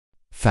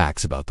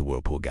Facts about the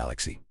Whirlpool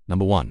Galaxy.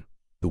 Number 1.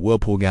 The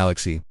Whirlpool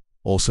Galaxy,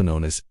 also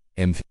known as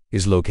M51,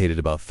 is located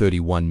about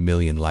 31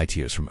 million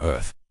light-years from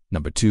Earth.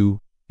 Number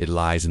 2. It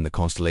lies in the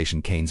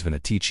constellation Canes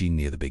Venatici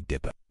near the Big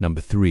Dipper.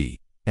 Number 3.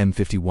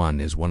 M51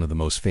 is one of the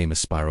most famous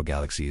spiral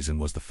galaxies and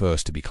was the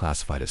first to be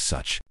classified as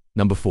such.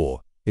 Number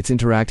 4. It's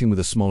interacting with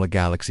a smaller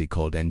galaxy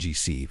called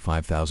NGC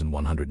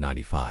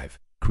 5195,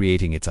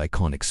 creating its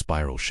iconic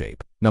spiral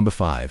shape. Number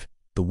 5.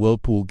 The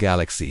Whirlpool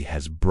Galaxy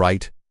has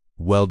bright,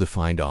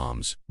 well-defined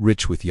arms,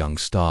 rich with young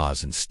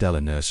stars and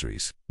stellar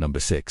nurseries. Number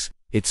 6.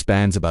 It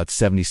spans about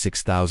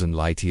 76,000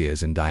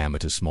 light-years in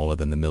diameter, smaller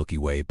than the Milky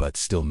Way but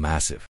still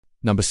massive.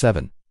 Number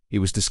 7. It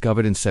was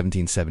discovered in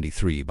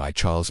 1773 by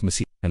Charles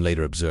Messier and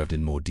later observed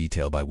in more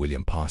detail by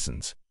William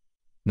Parsons.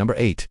 Number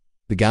 8.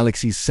 The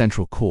galaxy's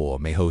central core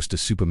may host a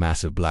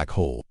supermassive black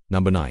hole.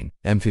 Number 9.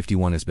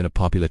 M51 has been a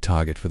popular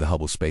target for the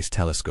Hubble Space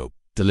Telescope,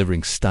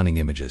 delivering stunning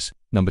images.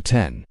 Number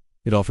 10.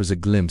 It offers a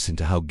glimpse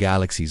into how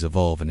galaxies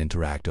evolve and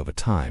interact over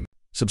time.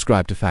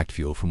 Subscribe to Fact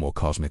Fuel for more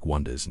cosmic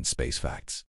wonders and space facts.